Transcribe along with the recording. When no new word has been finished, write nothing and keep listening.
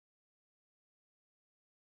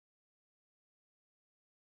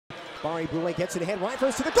Barry Boulay gets it ahead, right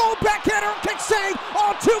first to the goal, backhander, kick save,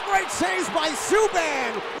 all two great saves by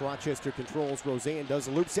Subban. Rochester controls, Roseanne does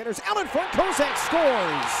a loop, centers out in front, Kozak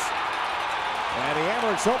scores. And the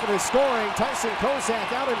Amerks open his scoring, Tyson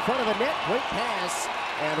Kozak out in front of the net, great pass,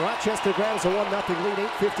 and Rochester grabs a 1-0 lead,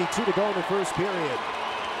 8:52 to go in the first period.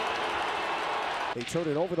 They turn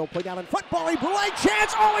it over, they'll play down in front, Barry Boulay,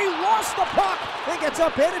 chance, oh, he lost the puck, and gets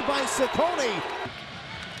upended by Ciccone.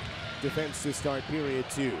 Defense to start period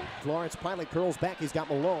 2. Lawrence Pilot curls back, he's got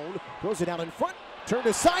Malone, throws it out in front, turned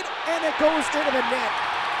aside, and it goes into the net.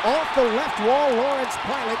 Off the left wall, Lawrence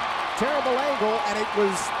Pilot, terrible angle, and it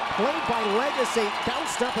was played by Legacy,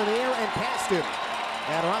 bounced up in the air and past him.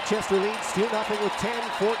 And Rochester leads 2-0 with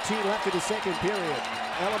 10:14 left in the second period.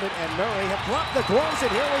 Element and Murray have dropped the gloves, and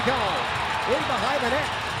here we go. In behind the net.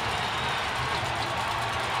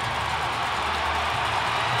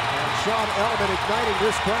 And Sean Element igniting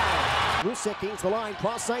this crowd. Rusek gains the line,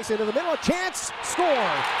 cross ice into the middle, a chance,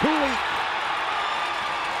 score, Cooley.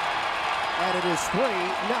 And it is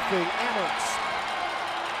 3-0 Amerks.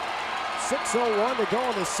 6:01 to go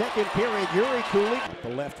in the second period. Yuri Cooley, the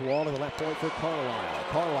left wall to the left point for Carlisle.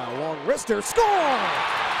 Carlisle, long wrister, score!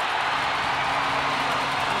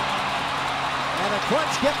 And the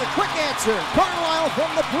Crunch get the quick answer. Carlisle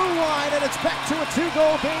from the blue line, and it's back to a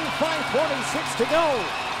 2-goal game, 5:46 to go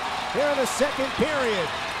here in the second period.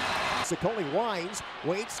 Ciccone winds,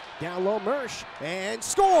 waits, down low Mersch, and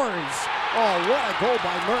scores! Oh, what a goal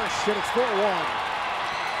by Mersch, and it's 4-1.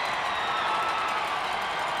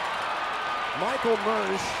 Michael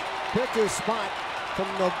Mersch picked his spot from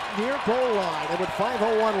the near goal line, and with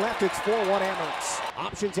 5:01 left, it's 4-1 Amerks.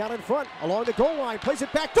 Options out in front, along the goal line, plays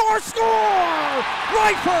it back door, score!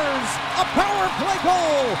 Rifers, a power play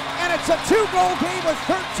goal, and it's a 2-goal game with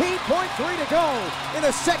 13.3 to go in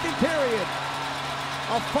the second period.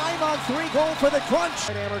 A 5-on-3 goal for the Crunch.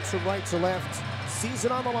 And Amerks from right to left,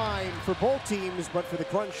 season on the line for both teams, but for the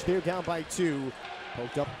Crunch, they're down by 2.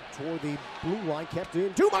 Poked up toward the blue line, kept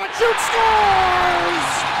in, 2-man shoot, scores!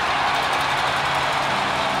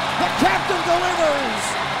 The captain delivers!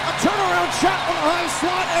 A turnaround shot from the high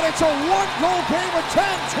slot, and it's a 1-goal game with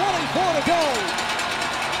 10:24 to go.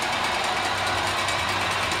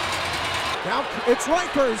 Now it's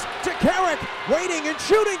Rikers to Carrick, waiting and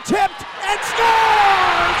shooting, tipped, and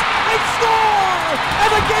scores! They score!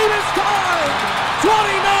 And the game is tied!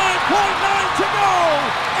 29.9 to go!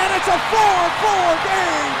 And it's a 4-4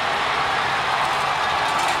 game!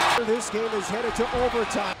 This game is headed to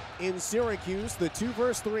overtime in Syracuse. The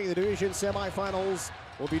 2-versus-3, the division semifinals,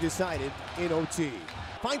 will be decided in OT.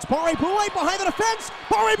 Finds Barry Boulay behind the defense.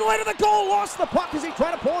 Barry Boulay to the goal, lost the puck as he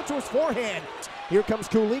tried to pull it to his forehand. Here comes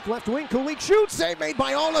Kulik, left wing, Kulik shoots, save made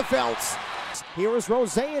by Olefeldt. Here is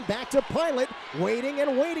Roseanne, back to Pilot, waiting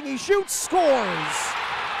and waiting, he shoots, scores!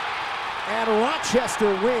 And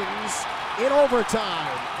Rochester wins in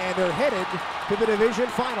overtime, and they're headed to the division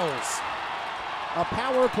finals. A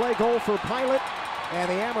power play goal for Pilot, and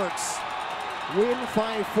the Amerks win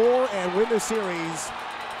 5-4 and win the series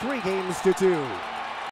 3-2.